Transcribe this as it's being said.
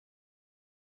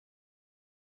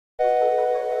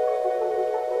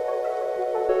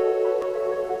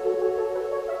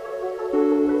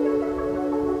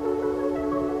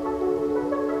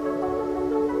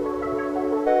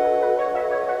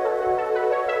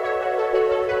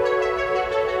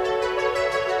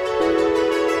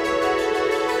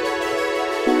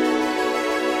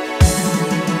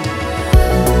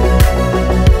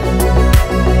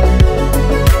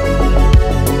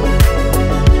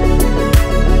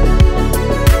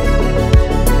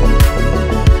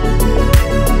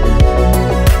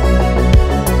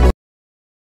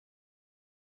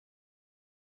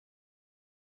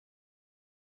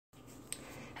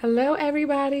Hello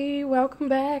everybody, welcome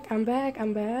back. I'm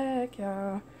back,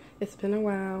 y'all. It's been a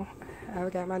while. I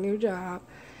got my new job,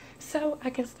 so I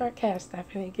can start cash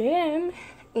stuffing again.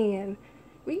 And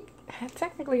we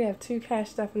technically have two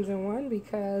cash stuffings in one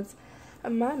because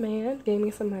my man gave me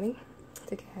some money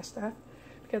to cash stuff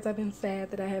because I've been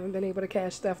sad that I haven't been able to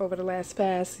cash stuff over the last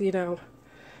past,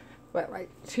 like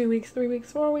 2 weeks, 3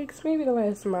 weeks, 4 weeks, maybe the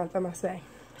last month, I must say.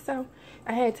 So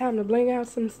I had time to bling out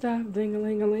some stuff,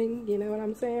 ding-a-ling-a-ling, you know what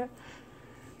I'm saying?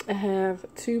 I have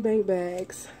two bank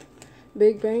bags,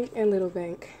 big bank and little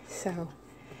bank. So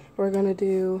we're gonna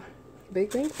do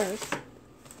big bank first.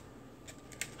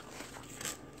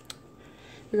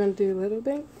 We're gonna do little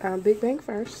bank, big bank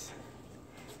first.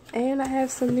 And I have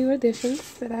some new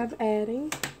additions that I'm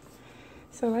adding.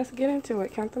 So let's get into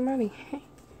it. Count the money.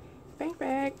 Bank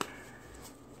bag.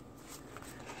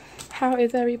 How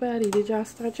is everybody? Did y'all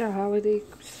start your holiday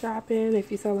shopping?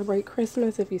 If you celebrate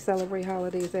Christmas, if you celebrate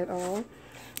holidays at all.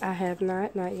 I have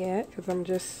not yet, because I'm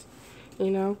just,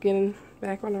 getting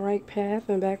back on the right path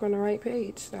and back on the right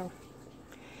page. So,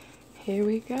 here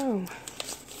we go.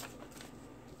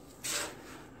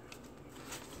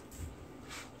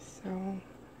 So,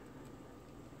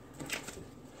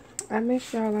 I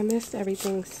miss y'all. I missed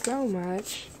everything so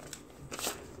much.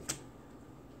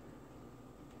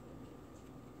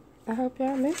 I hope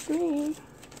y'all miss me.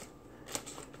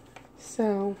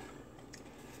 So,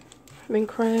 I've been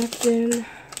crafting,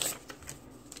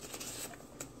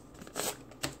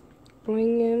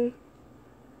 blinging,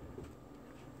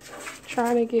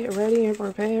 trying to get ready and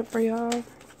prepared for y'all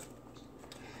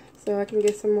so I can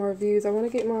get some more views. I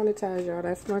want to get monetized, y'all.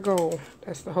 That's my goal.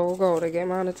 That's the whole goal, to get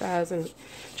monetized and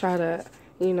try to,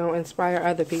 inspire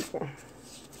other people.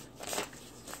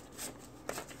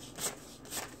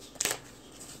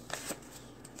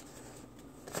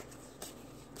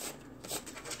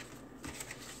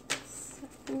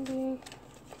 Okay.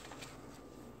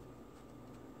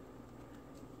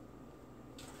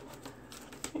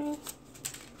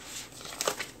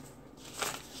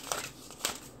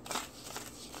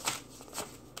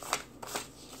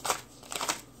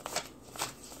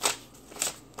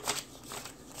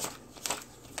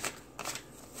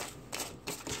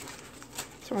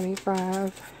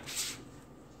 $25.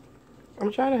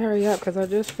 I'm trying to hurry up because I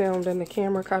just filmed and the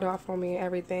camera cut off on me and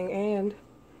everything, and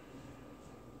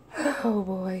oh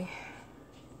boy.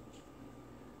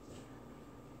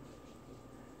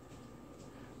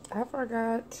 I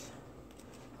forgot.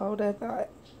 Hold that thought.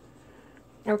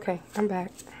 Okay, I'm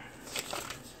back.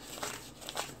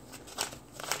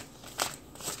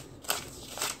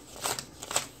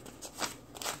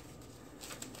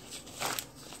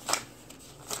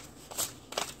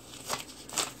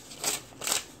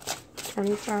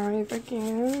 $25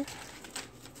 again.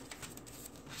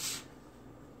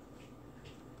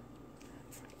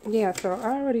 Yeah, so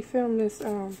I already filmed this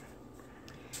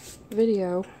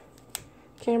video.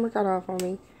 Camera cut off on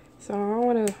me, so I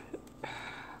want to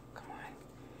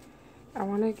I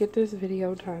want to get this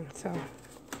video done. So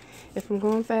if I'm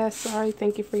going fast, sorry.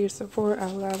 Thank you for your support. I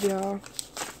love y'all.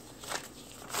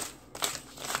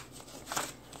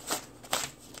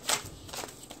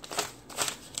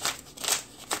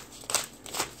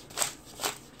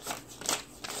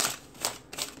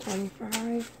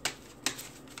 $25.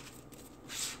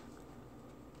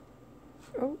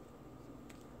 Oh.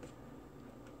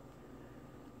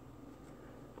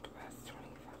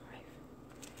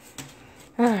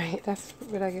 Alright, that's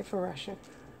what I get for rushing.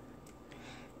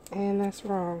 And that's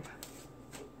wrong.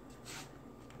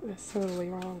 That's totally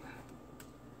wrong.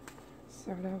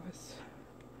 So that was,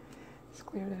 let's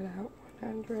clear that out.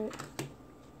 100,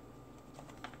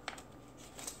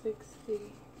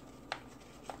 60,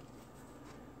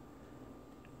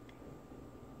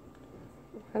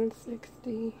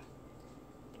 160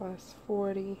 plus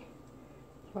 40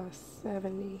 plus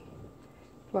 70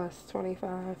 plus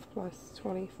 25 plus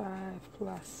 25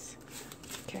 plus.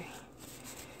 Okay,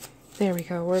 there we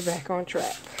go. We're back on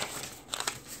track.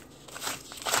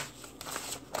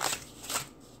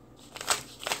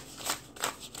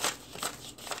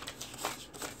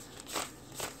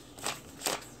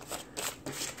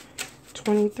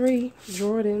 $23,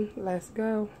 Jordan, let's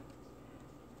go.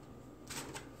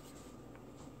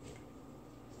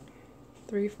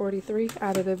 $343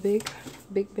 out of the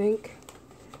big bank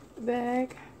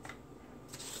bag.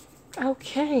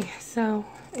 Okay, so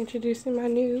introducing my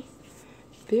new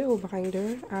bill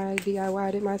binder. I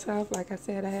DIY'd it myself. Like I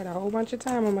said, I had a whole bunch of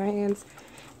time on my hands,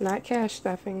 not cash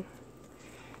stuffing.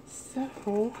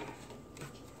 So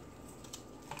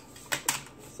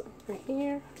it's over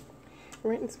here.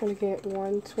 Renton's gonna get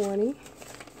 $120.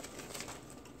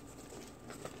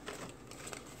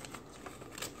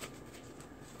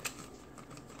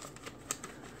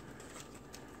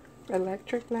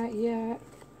 Electric, not yet.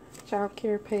 Child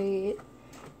care paid.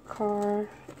 Car,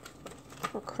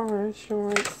 for car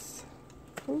insurance.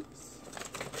 Oops.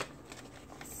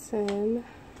 Send.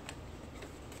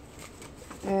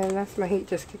 And that's my heat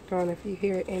just kicked on if you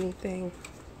hear anything.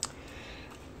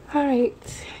 Alright,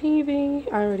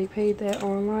 TV. I already paid that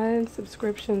online.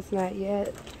 Subscriptions, not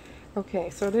yet. Okay,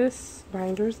 so this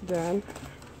binder's done.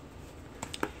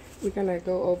 We're gonna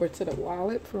go over to the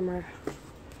wallet for my,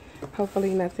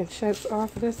 hopefully nothing shuts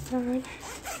off this time.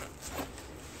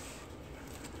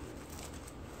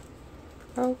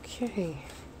 Okay,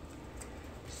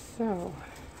 so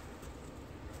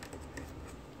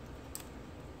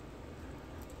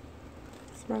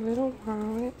it's my little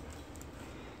wallet.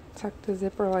 Tuck the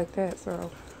zipper like that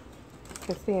so I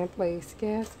can stay in place.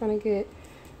 Gas gonna get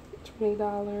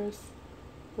 $20,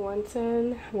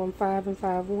 110, 15 and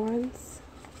 5 ones.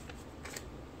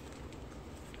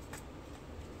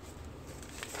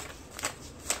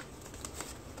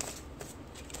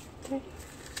 Okay.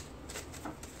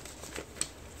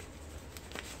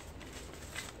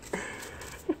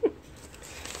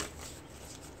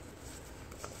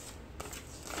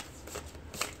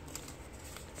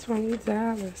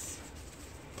 $20.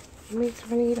 Give me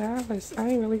 $20. I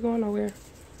ain't really going nowhere.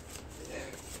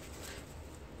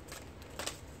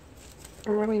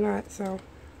 I'm really not, so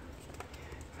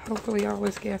hopefully all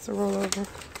this gas will roll over,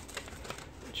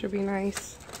 which would be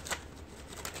nice.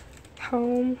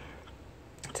 Home,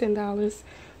 $10,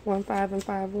 15 and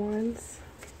 5 ones.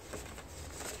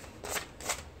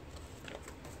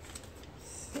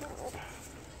 So,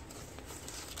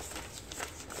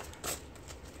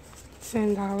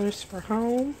 $10 for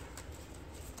home.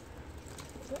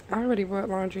 I already bought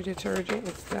laundry detergent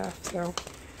and stuff, so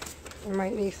I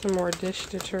might need some more dish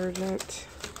detergent.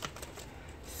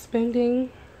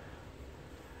 Spending,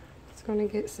 it's going to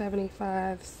get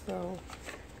 75, so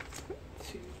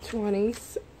 2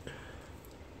 20s,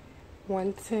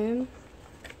 110,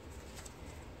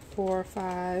 4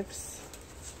 5s,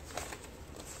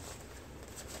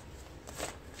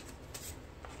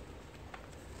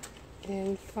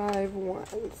 and 5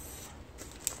 ones.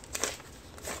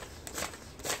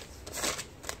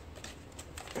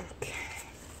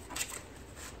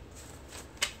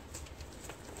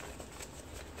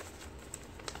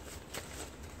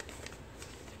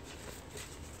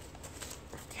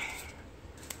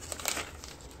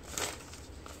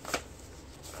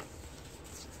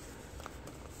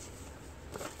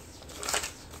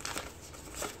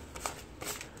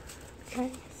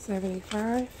 Okay,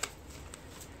 75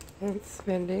 and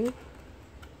spending,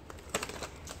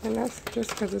 and that's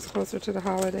just because it's closer to the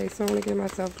holiday, so I'm going to give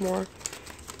myself more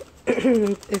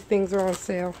if things are on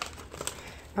sale.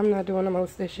 I'm not doing the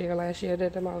most this year. Last year I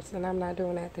did the most, and I'm not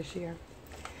doing that this year.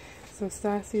 So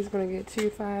Stacy's going to get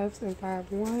 2 5s and 5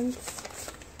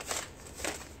 1s.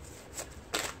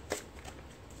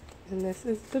 And this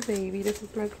is the baby. This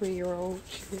is my 3-year-old.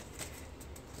 She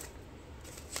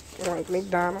wants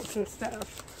McDonald's and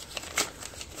stuff.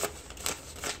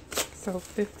 So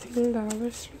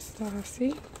 $15 for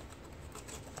Stassi.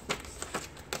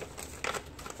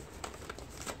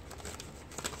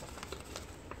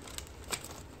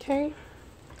 Okay.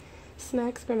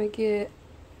 Snack's gonna get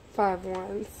 5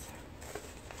 ones.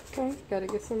 Okay, gotta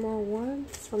get some more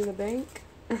ones from the bank.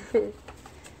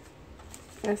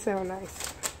 That sounds nice.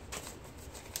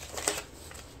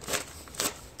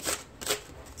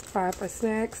 5 for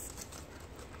snacks.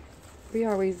 We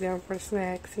always down for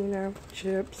snacks, you know,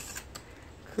 chips,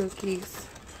 cookies,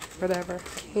 whatever,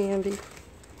 candy,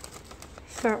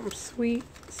 something sweet,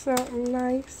 something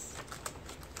nice.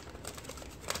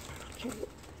 Okay.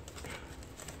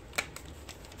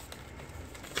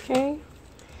 Okay.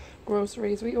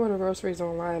 Groceries. We order groceries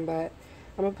online, but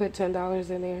I'm gonna put $10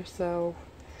 in there. So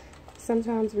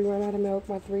sometimes we run out of milk.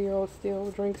 My 3-year-old still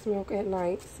drinks milk at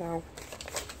night, so.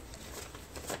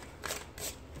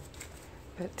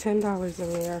 Put $10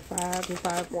 in there, 5 and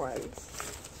 5 ones.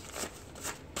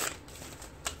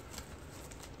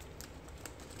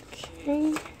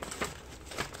 Okay. How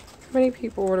many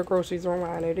people order groceries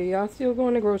online? Or do y'all still go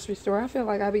in the grocery store? I feel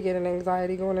like I be getting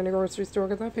anxiety going in the grocery store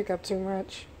because I pick up too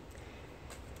much.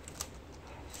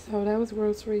 So that was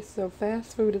groceries. So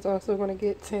fast food is also going to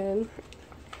get 10.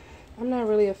 I'm not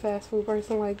really a fast food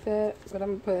person like that, but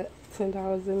I'm going to put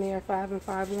 $10 in there, 5 and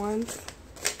 5 ones.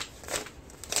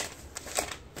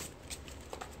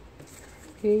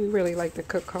 You really like to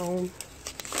cook home.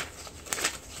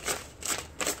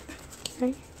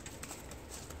 Okay.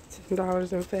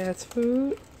 $10 in fast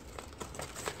food.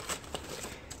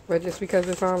 But just because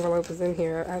this envelope is in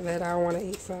here, I want to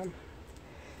eat some.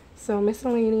 So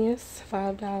miscellaneous,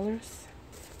 $5,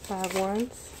 5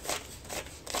 ones.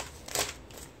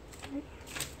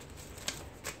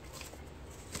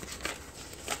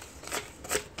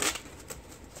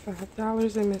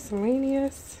 $5 in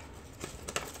miscellaneous.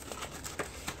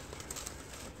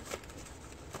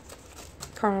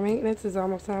 Car maintenance is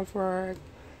almost time for our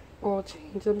oil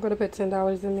change. I'm going to put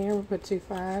 $10 in there. We'll put 2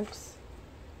 5s.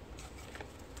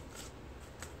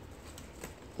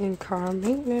 In car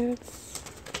maintenance.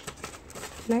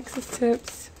 Next is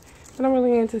tips. I don't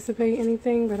really anticipate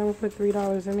anything, but I'm going to put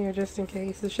 $3 in there just in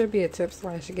case. It should be a tip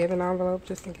 / given envelope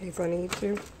just in case I need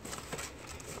to.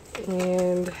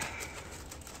 And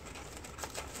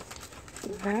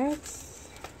that's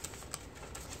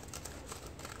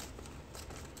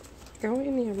go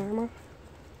in there, mama.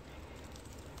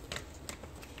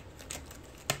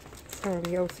 I'm gonna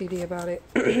be OCD about it.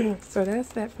 So that's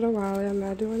that for the wallet. I'm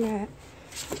not doing that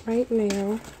right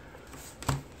now.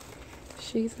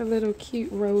 She's a little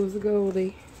cute rose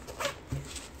goldie.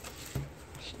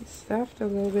 She's stuffed a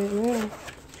little bit now.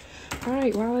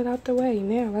 Alright, wallet out the way.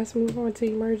 Now let's move on to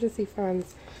emergency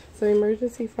funds. So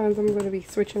emergency funds, I'm going to be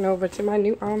switching over to my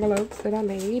new envelopes that I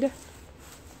made.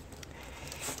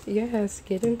 Yes,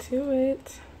 get into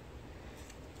it.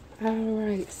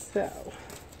 Alright, so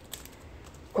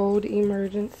old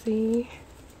emergency.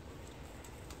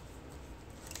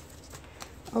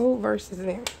 Old versus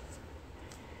new.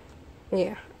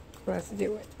 Yeah, let's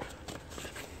do it.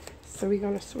 So we're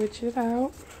going to switch it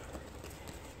out.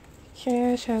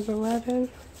 Cash has 11.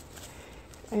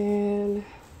 And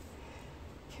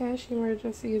cash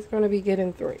emergency is going to be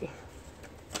getting 3.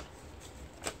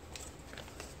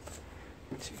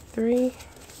 2, 3,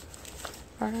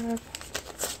 5.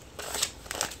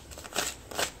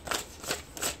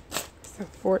 So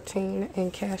 14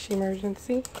 in cash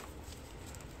emergency.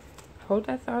 Hold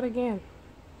that thought again.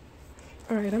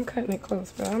 Alright, I'm cutting it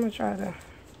close, but I'm going to try to,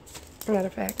 matter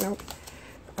of fact, nope.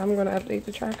 I'm going to update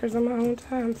the trackers on my own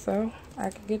time so I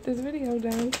can get this video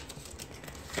done.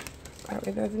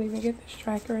 It doesn't even get this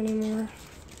tracker anymore.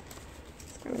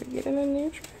 It's going to be getting a new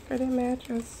tracker that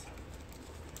matches.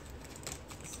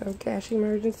 So cash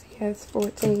emergency has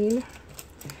 14.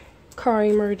 Car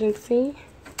emergency.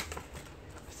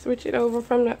 Switch it over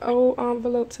from the old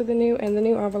envelope to the new, and the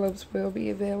new envelopes will be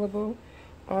available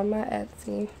on my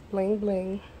Etsy. Bling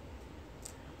bling.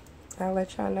 I'll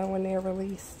let y'all know when they're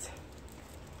released.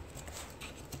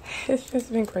 It's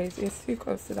just been crazy. It's too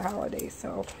close to the holidays,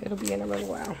 so it'll be in a little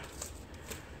while.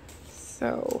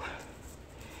 So,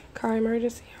 car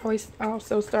emergency, always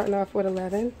also starting off with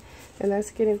 11, and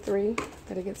that's getting 3.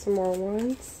 Gotta get some more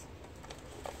ones.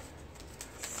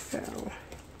 So,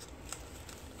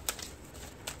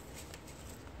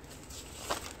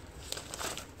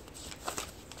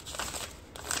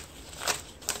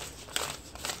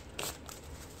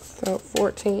 so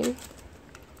 14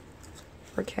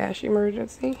 for cash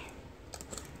emergency.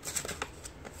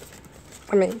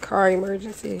 I mean, car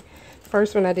emergency.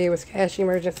 First one I did was cash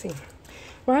emergency.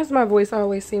 Why does my voice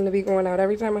always seem to be going out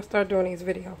every time I start doing these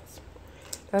videos?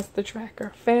 That's the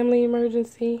tracker. Family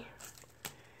emergency.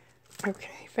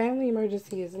 Okay, family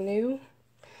emergency is new.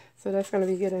 So that's going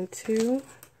to be getting $2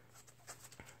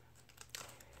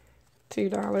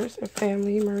 in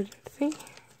family emergency.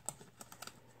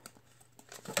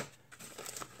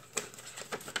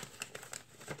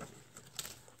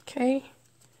 Okay.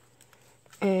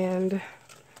 And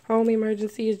home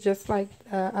emergency is just like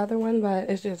the other one, but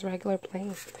it's just regular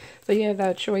plain. So you have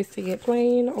that choice to get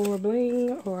plain or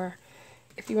bling, or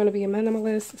if you want to be a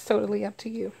minimalist, it's totally up to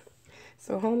you.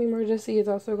 So home emergency is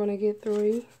also going to get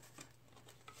 3.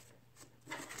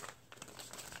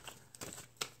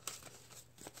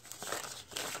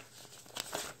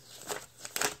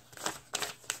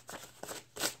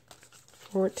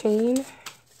 $14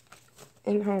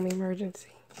 in home emergency.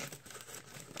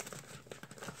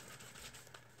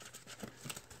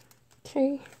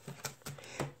 Okay,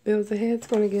 bills ahead's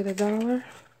going to get $1.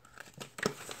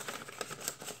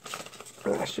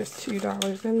 That's just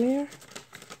 $2 in there.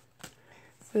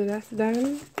 So that's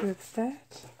done with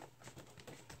that.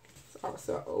 It's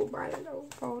also an old binder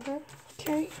folder.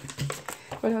 Okay,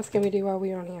 what else can we do while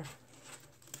we're on here?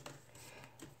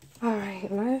 Alright,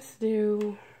 let's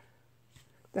do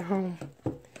the home.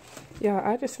 Y'all,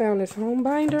 I just found this home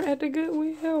binder at the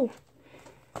Goodwill.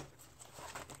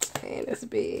 And it's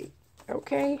big.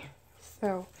 Okay,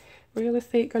 so real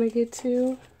estate gonna get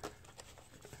 2,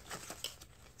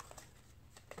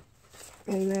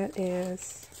 and that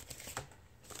is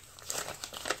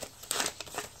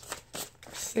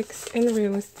 6 in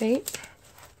real estate.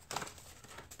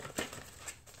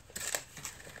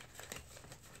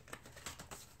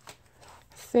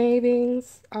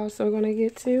 Savings also gonna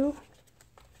get 2.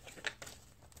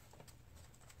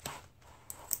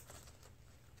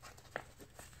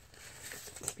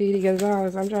 Speedy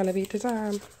Gonzalez, I'm trying to beat the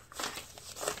time.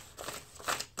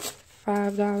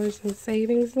 $5 in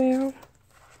savings now.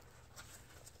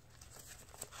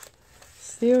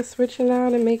 Still switching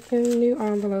out and making new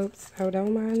envelopes, so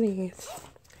don't mind these.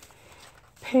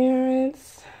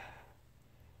 Parents,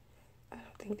 I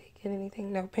don't think they get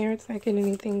anything. No, parents not getting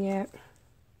anything yet.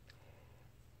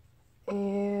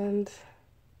 And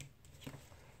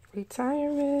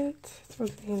retirement, it's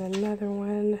supposed to be in another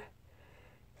one.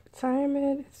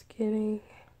 Retirement's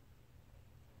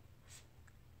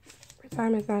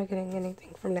not getting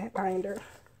anything from that binder.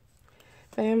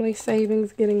 Family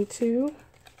savings getting 2.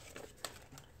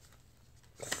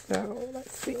 So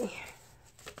let's see.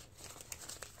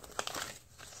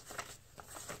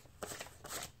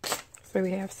 So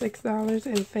we have $6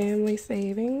 in family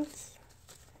savings.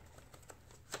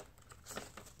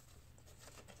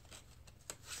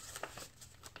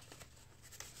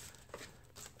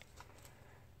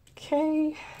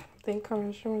 Okay, I think car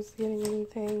insurance is getting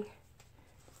anything.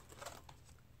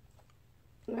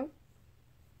 Nope.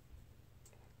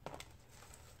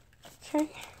 Okay.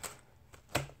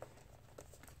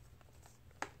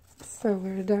 So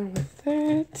we're done with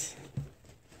that.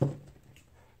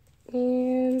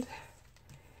 And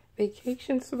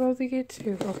vacation's supposed to get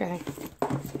 2. Okay.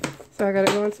 So I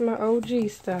gotta go into my OG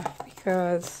stuff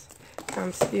because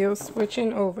I'm still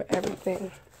switching over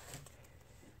everything.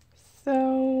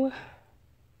 So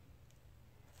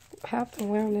health and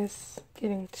wellness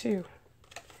getting 2.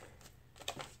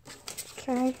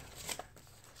 Okay.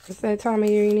 It's that time of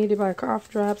year you need to buy cough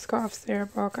drops, cough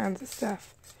syrup, all kinds of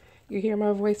stuff. You hear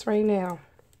my voice right now.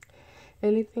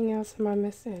 Anything else am I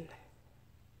missing?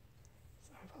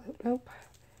 Nope.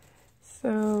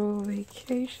 So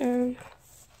vacation.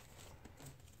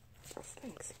 It's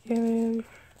Thanksgiving.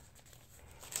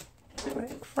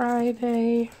 Black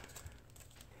Friday.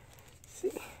 Let's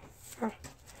see. Oh.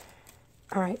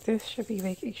 Alright, this should be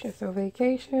vacation. So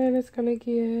vacation is gonna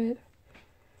get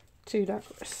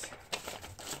 $2.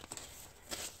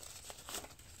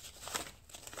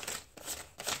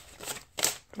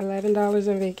 $11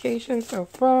 in vacation so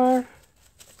far.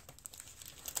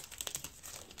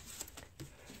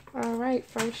 Alright,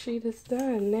 first sheet is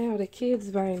done. Now the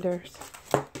kids binders.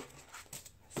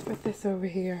 Let's put this over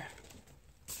here.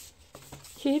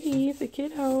 Kitties, the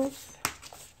kiddos.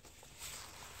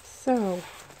 So,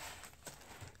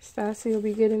 Stassi will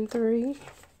be getting 3.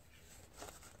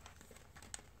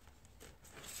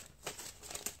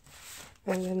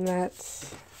 And then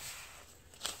that's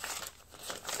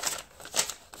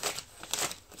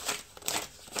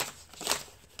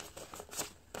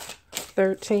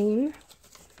 $13.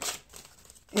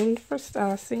 And for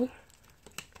Stassi.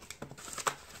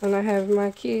 And I have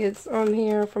my kids on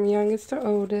here from youngest to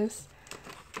oldest.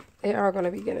 They are going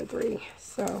to be getting 3.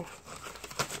 So,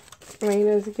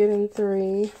 Lena's getting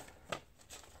 3.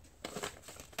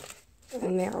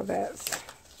 And now that's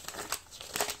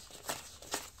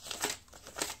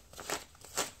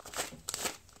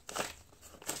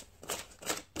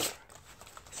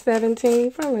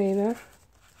 $17 for Lena.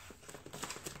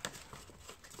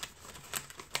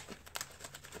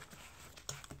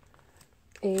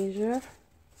 Asia.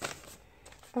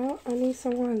 Oh, I need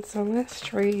some ones, so let's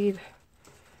trade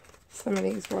some of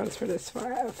these ones for this 5.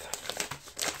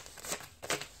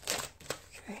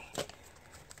 Okay.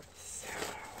 So,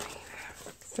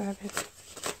 7.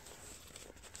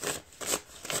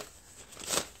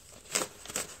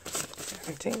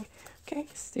 Okay,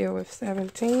 still with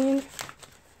 17.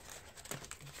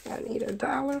 I need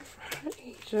 $1 for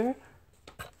Asia.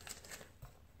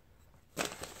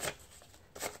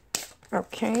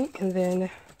 Okay, and then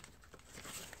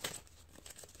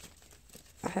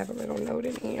I have a little note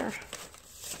in here.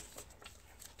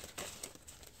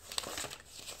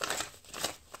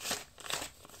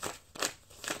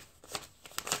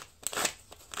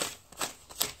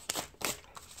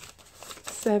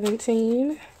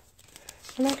 $17.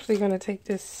 I'm actually going to take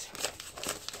this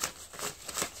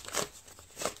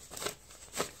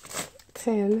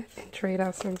 10 and trade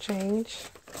out some change.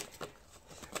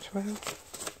 So 12.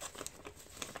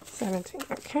 17,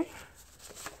 okay.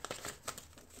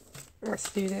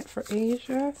 Let's do that for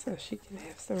Asia so she can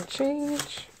have some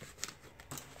change.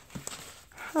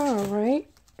 Alright.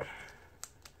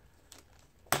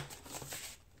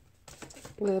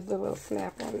 Love the little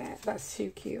snap on that. That's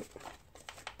too cute.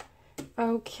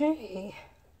 Okay.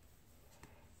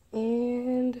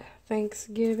 And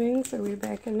Thanksgiving, so we're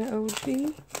back in the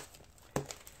OG.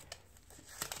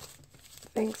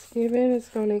 Thanksgiving is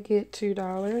going to get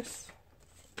 $2.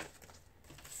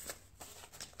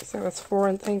 So it's 4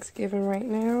 on Thanksgiving right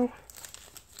now.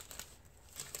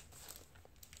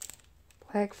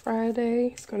 Black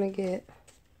Friday is going to get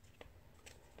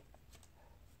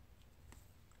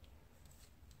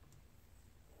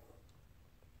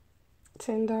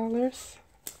 $10.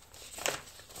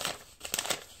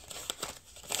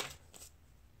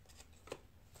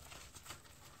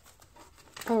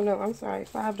 Oh no, I'm sorry,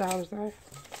 $5.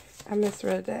 I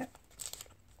misread that.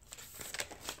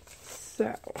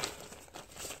 So,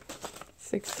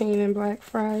 16 in Black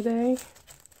Friday.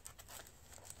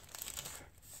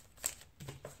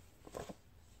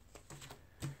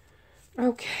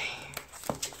 Okay.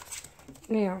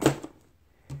 Now,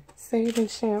 save and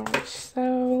challenge.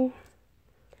 So,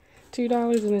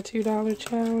 $2 in a $2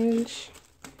 challenge.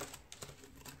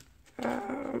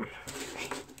 So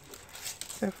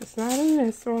if it's not in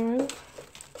this one,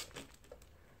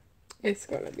 it's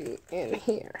going to be in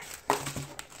here.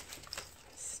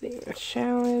 See, a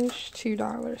challenge,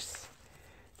 $2.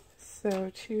 So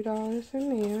 $2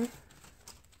 in there.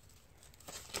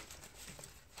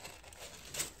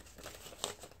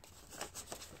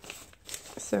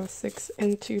 So 6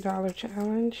 and $2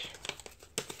 challenge.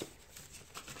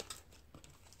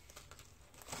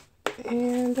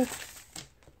 And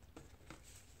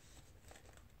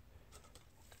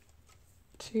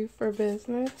 2 for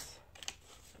business.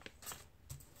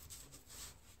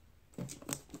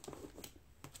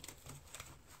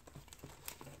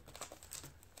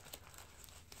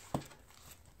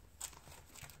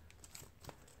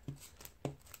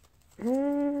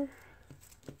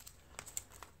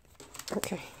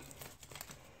 Okay.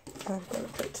 I'm going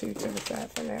to put 2 to the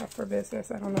side for now for business.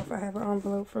 I don't know if I have an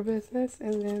envelope for business.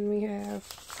 And then we have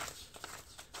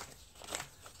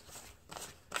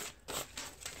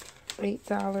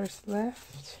 $8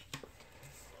 left.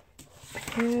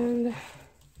 And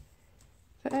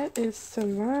that is to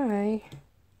my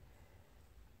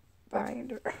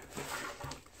binder.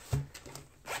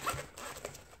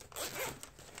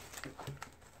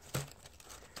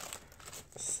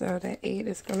 So that 8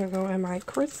 is going to go in my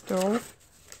crystal.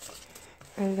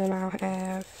 And then I'll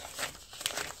have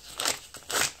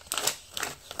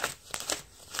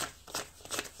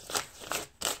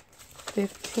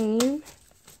 $15 in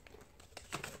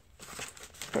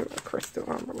my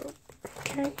crystal envelope.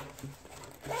 Okay.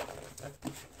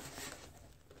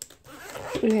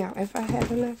 Now, if I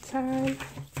have enough time,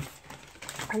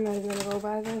 I'm not even going to go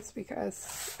by this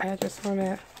because I just want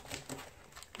to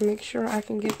make sure I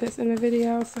can get this in the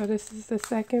video. So this is the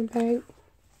second bag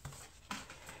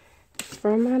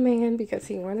from my man because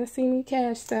he wanted to see me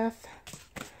cash stuff.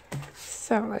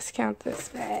 So let's count this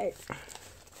bag.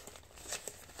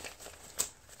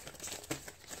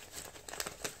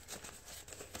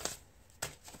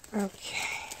 Okay.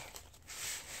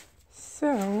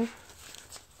 So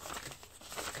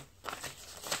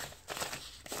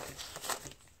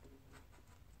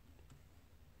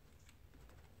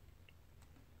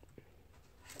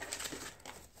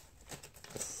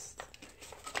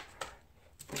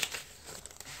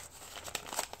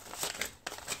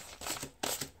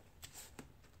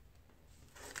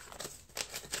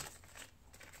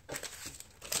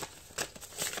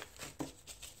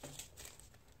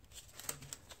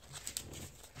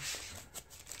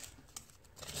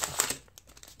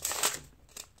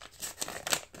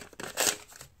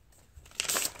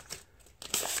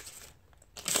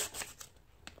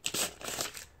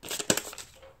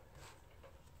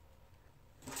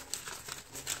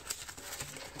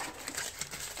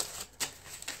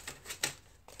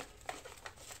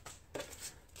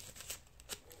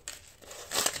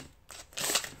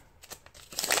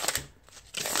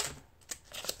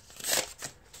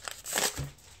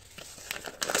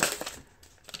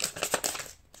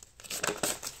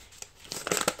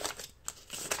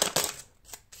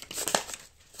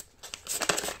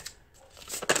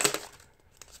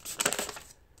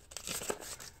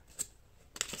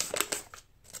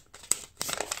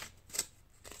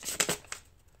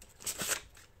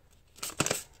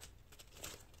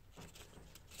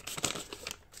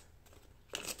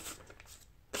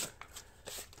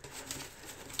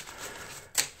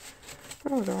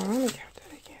hold on, let me count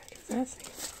that again because that's it.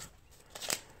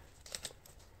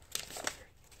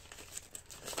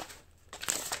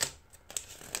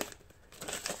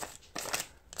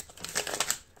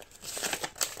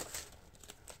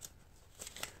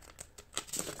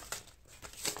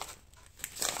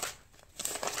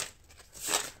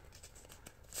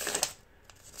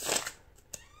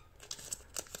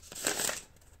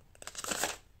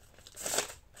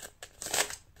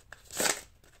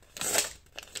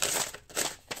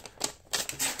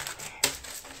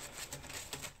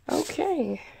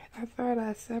 Okay, I thought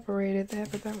I separated that,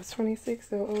 but that was 26,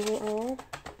 so overall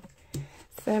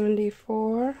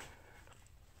 74.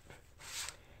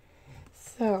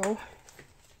 So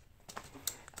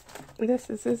this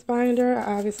is his binder.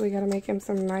 I obviously got to make him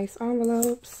some nice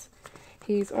envelopes.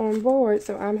 he's on board,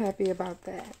 so I'm happy about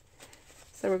that.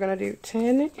 So we're going to do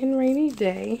 10 in rainy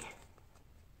day.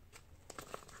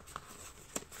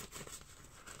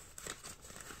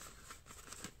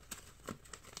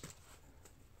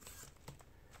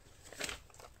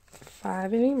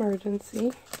 Five in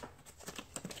emergency.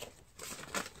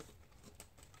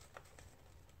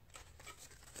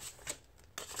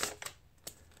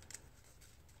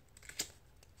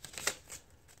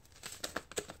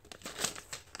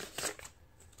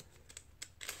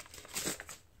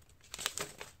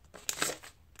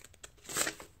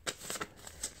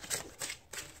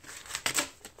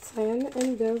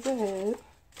 And bills ahead.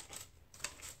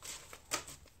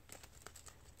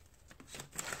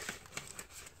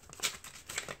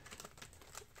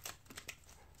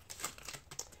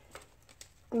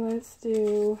 Let's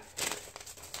do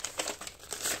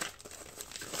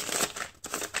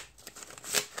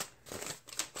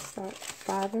start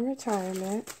 5 in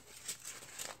retirement.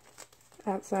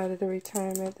 Outside of the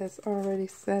retirement that's already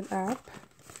set up.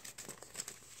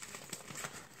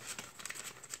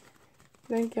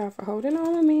 Thank y'all for holding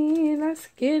on to me. Let's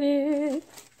get it.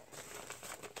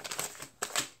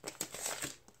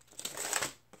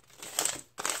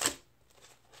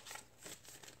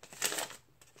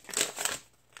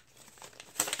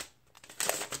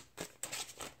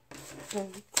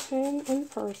 And 10 in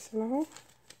personal.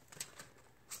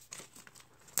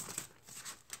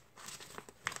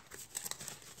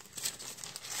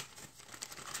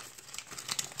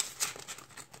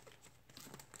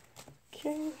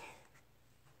 Okay.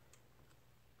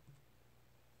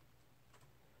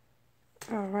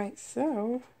 All right,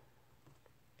 so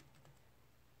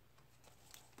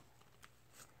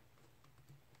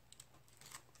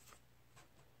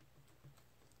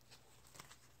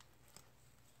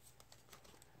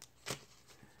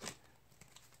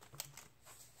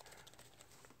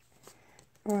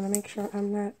I want to make sure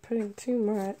I'm not putting too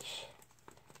much.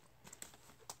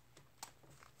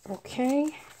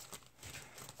 Okay.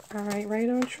 All right, right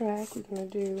on track. We're going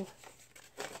to do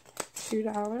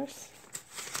 $2.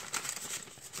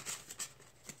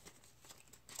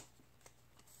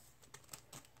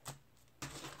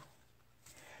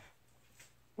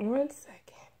 One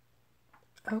second.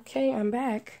 Okay, I'm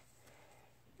back.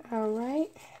 All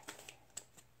right.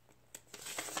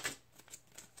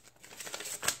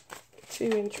 2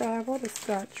 in travel to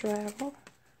start travel.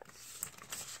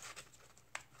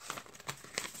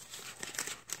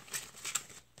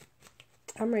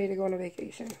 I'm ready to go on a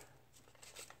vacation.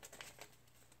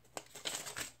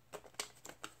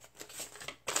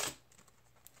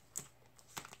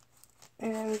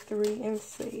 And 3 in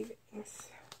savings.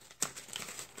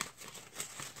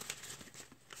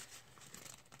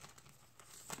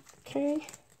 Okay,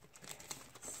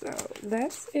 so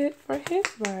that's it for his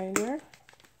binder.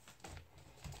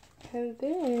 And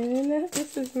then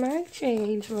this is my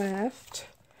change left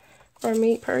for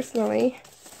me personally.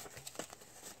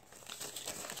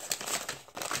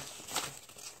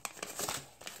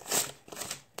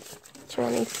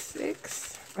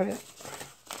 $26. Okay.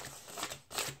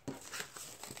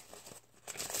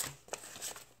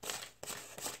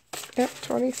 Yep,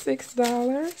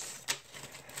 $26.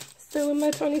 Still in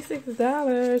my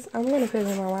 $26. I'm going to put it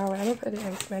in my wallet. I don't put it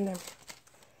in spending.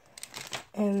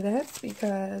 And that's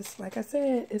because, like I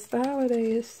said, it's the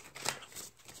holidays.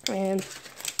 And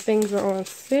things are on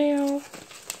sale.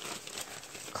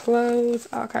 Clothes,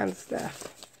 all kinds of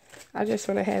stuff. I just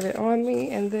want to have it on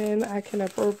me. And then I can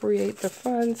appropriate the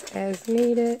funds as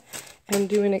needed. And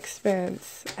do an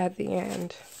expense at the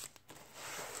end.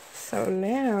 So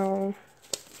now,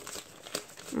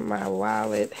 my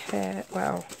wallet had,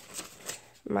 well,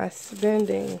 my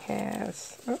spending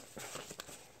has, oh,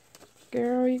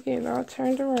 girl, you getting all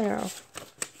turned around.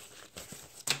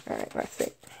 All right, let's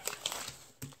see.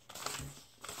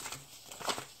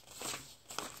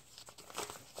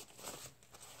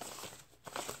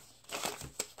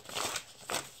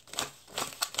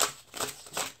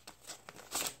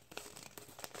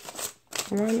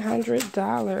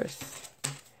 $100.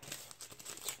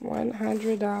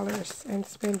 $100 in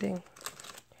spending.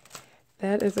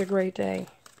 That is a great day.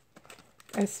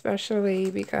 Especially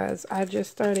because I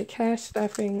just started cash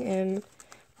stuffing in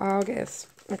August,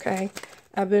 okay?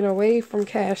 I've been away from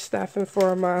cash stuffing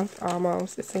for a month,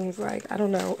 almost, it seems like. I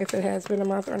don't know if it has been a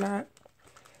month or not.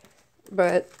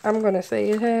 But I'm going to say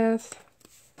it has.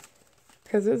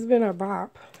 Because it's been a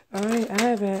bop. I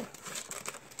haven't,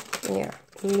 yeah,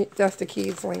 that's the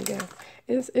keys linking.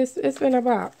 It's been a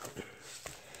bop.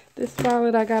 This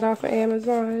wallet I got off of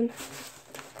Amazon,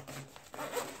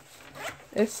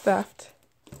 it's stuffed.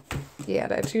 Yeah,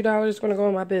 that $2 is going to go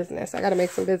in my business. I got to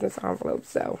make some business envelopes,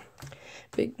 so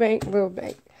Big bank, little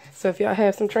bank. So if y'all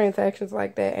have some transactions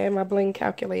like that, and my bling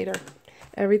calculator,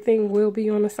 everything will be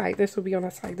on the site. This will be on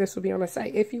the site. This will be on the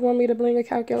site. If you want me to bling a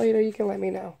calculator, you can let me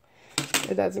know.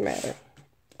 It doesn't matter.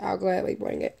 I'll gladly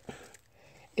bling it.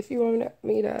 If you want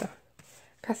me to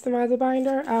customize a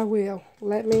binder, I will.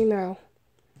 Let me know.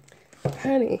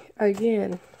 Honey,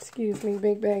 again, excuse me,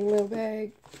 big bag, little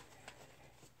bag.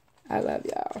 I love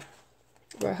y'all.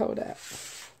 But hold up.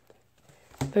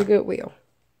 The Goodwill.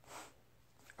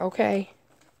 Okay.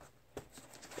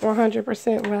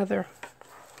 100% leather.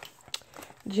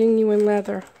 Genuine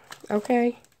leather.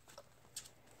 Okay.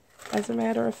 As a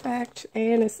matter of fact,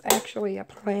 and it's actually a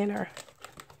planner.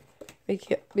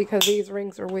 Because these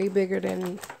rings are way bigger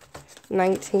than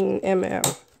 19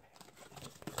 ml.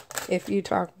 If you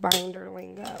talk binder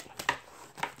lingo.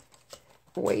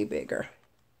 Way bigger.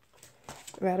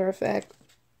 Matter of fact,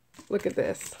 look at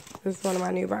this. This is one of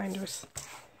my new binders.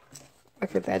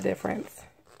 Look at that difference.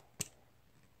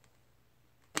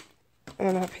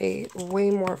 And I paid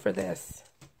way more for this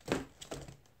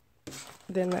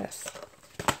than this.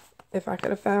 If I could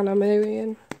have found $1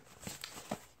 million,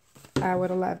 I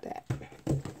would have loved that.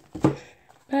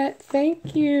 But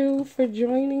thank you for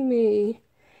joining me.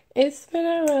 It's been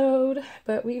a road,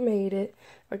 but we made it.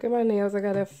 Look at my nails. I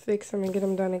gotta fix them and get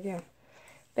them done again.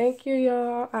 Thank you,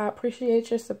 y'all. I appreciate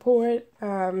your support.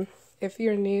 If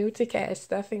you're new to cash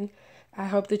stuffing, I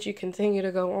hope that you continue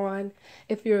to go on.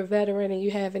 If you're a veteran and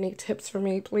you have any tips for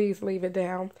me, please leave it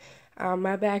down.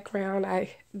 My background,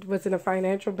 I was in the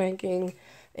financial banking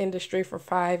industry for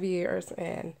 5 years,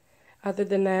 and other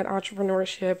than that,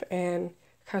 entrepreneurship and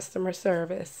customer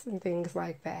service and things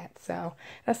like that. So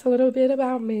that's a little bit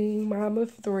about me. Mom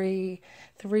of three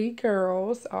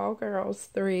girls, all girls,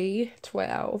 3,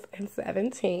 12, and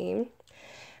 17.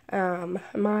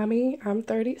 Mommy, I'm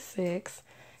 36,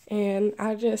 and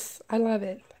I love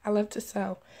it. I love to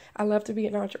sew. I love to be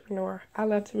an entrepreneur. I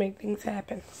love to make things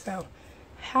happen. So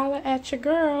holla at your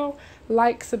girl.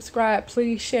 Like, subscribe,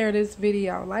 please share this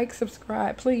video. Like,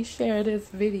 subscribe, please share this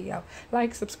video.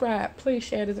 Like, subscribe, please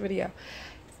share this video.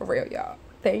 For real, y'all.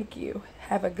 Thank you.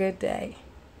 Have a good day.